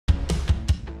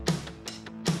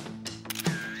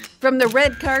From the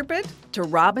red carpet to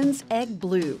Robin's Egg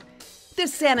Blue,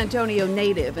 this San Antonio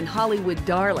native and Hollywood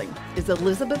darling is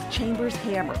Elizabeth Chambers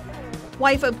Hammer,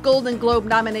 wife of Golden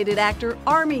Globe-nominated actor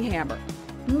Armie Hammer,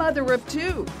 mother of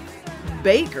two,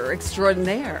 baker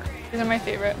extraordinaire. These are my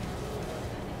favorite.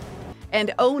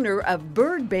 And owner of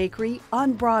Bird Bakery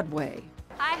on Broadway.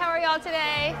 Hi, how are y'all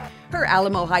today? Her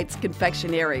Alamo Heights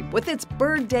confectionery with its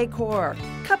bird decor,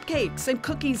 cupcakes and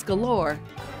cookies galore.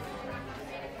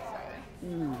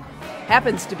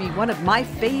 Happens to be one of my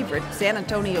favorite San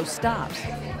Antonio stops.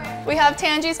 We have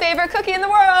Tanji's favorite cookie in the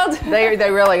world. They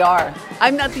really are.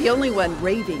 I'm not the only one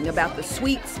raving about the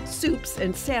sweets, soups,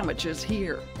 and sandwiches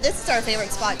here. This is our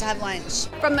favorite spot to have lunch.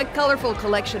 From the colorful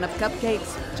collection of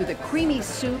cupcakes to the creamy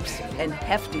soups and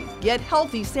hefty yet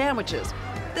healthy sandwiches,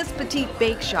 this petite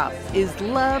bake shop is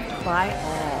loved by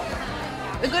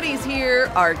all. The goodies here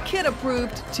are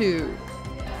kid-approved too.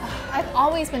 I've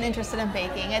always been interested in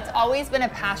baking. It's always been a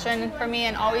passion for me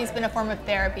and always been a form of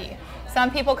therapy.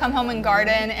 Some people come home and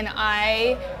garden, and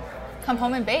I come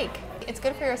home and bake. It's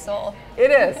good for your soul.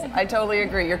 It is. I totally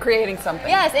agree. You're creating something.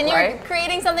 Yes, and right? You're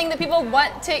creating something that people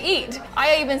want to eat.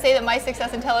 I even say that my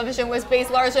success in television was based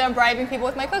largely on bribing people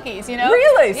with my cookies, you know?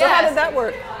 Really? So yes. How did that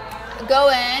work?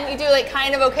 Go in, you do like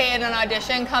kind of okay in an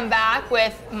audition, come back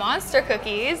with monster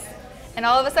cookies, and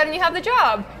all of a sudden you have the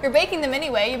job. You're baking them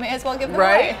anyway, you may as well give them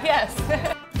away. Yes.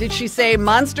 Did she say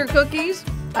monster cookies?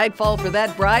 I'd fall for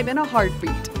that bribe in a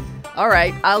heartbeat. All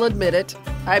right, I'll admit it.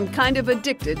 I'm kind of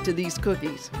addicted to these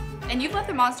cookies. And you've loved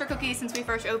the monster cookies since we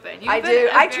first opened. I do.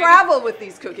 I travel with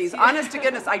these cookies. Honest to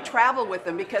goodness, I travel with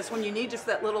them because when you need just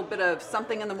that little bit of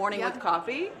something in the morning with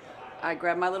coffee, I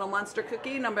grab my little monster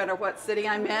cookie no matter what city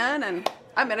I'm in, and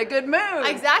I'm in a good mood.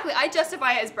 Exactly. I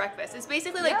justify it as breakfast. It's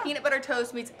basically like peanut butter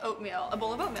toast meets oatmeal, a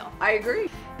bowl of oatmeal. I agree.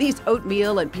 These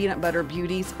oatmeal and peanut butter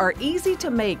beauties are easy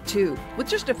to make too, with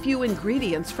just a few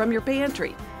ingredients from your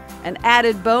pantry. An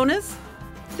added bonus,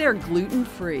 they're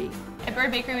gluten-free. At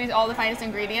Bird Bakery, we use all the finest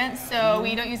ingredients, so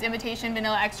we don't use imitation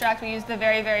vanilla extract. We use the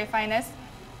very, very finest.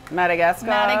 Madagascar.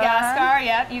 Madagascar,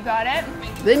 yep, you got it.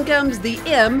 Then comes the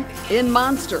M in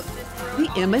Monster, the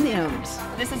M&Ms.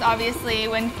 This is obviously,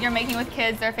 when you're making with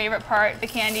kids, their favorite part, the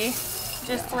candy.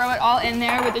 Just throw it all in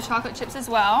there with the chocolate chips as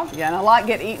well. Yeah, and a lot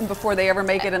get eaten before they ever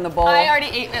make it in the bowl. I already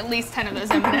ate at least 10 of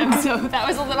those M&Ms, so that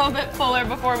was a little bit fuller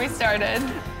before we started.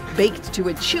 Baked to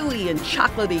a chewy and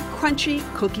chocolatey, crunchy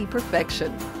cookie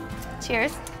perfection.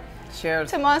 Cheers. Cheers.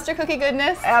 To monster cookie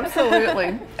goodness.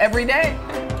 Absolutely. Every day.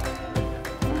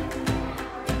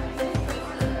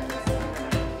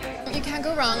 You can't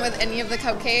go wrong with any of the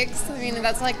cupcakes. I mean,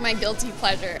 that's like my guilty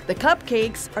pleasure. The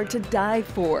cupcakes are to die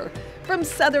for, from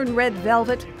southern red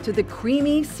velvet to the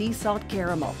creamy sea salt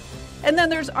caramel. And then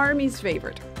there's Armie's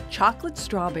favorite, chocolate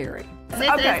strawberry. This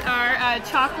is our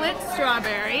chocolate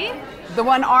strawberry. The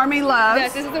one Armie loves.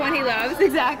 Yes, this is the one he loves,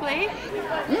 exactly.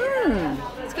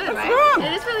 It's good, right?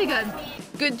 It is really good.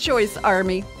 Good choice,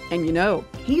 Armie. And you know,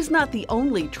 he's not the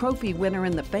only trophy winner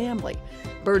in the family.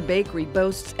 Bird Bakery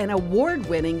boasts an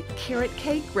award-winning carrot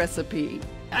cake recipe.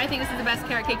 I think this is the best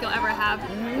carrot cake you'll ever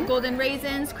have. Golden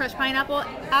raisins, crushed pineapple.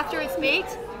 After it's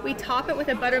baked, we top it with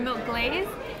a buttermilk glaze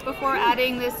before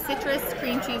adding this citrus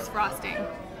cream cheese frosting.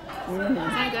 Isn't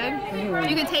that good?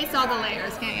 You can taste all the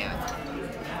layers, can't you?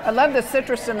 I love the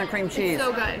citrus and the cream cheese. It's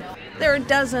so good. There are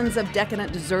dozens of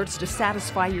decadent desserts to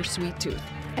satisfy your sweet tooth,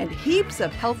 and heaps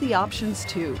of healthy options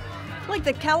too, like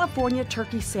the California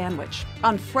turkey sandwich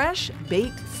on fresh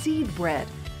baked seed bread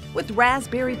with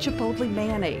raspberry chipotle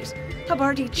mayonnaise,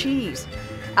 hearty cheese,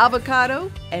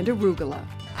 avocado, and arugula.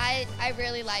 I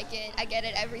really like it. I get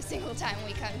it every single time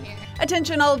we come here.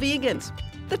 Attention all vegans.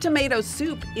 The tomato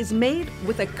soup is made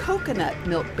with a coconut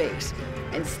milk base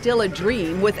and still a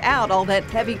dream without all that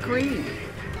heavy cream.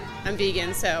 I'm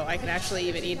vegan, so I can actually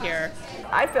even eat here.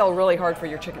 I feel really hard for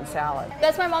your chicken salad.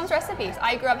 That's my mom's recipes.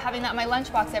 I grew up having that in my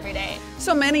lunchbox every day.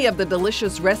 So many of the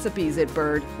delicious recipes at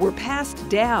Bird were passed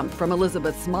down from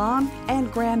Elizabeth's mom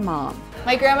and grandmom.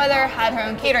 My grandmother had her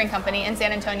own catering company in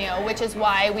San Antonio, which is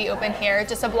why we opened here,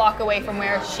 just a block away from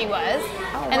where she was.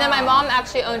 And then my mom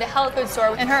actually owned a health food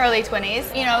store in her early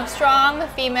 20s. You know, strong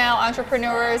female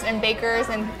entrepreneurs and bakers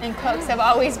and cooks have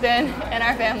always been in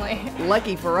our family.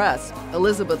 Lucky for us,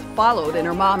 Elizabeth followed in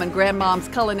her mom and grandmom's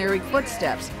culinary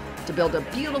footsteps to build a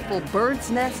beautiful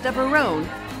bird's nest of her own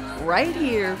right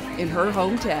here in her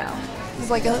hometown.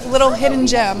 It's like a little hidden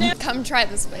gem. Come try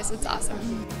this place, it's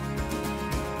awesome.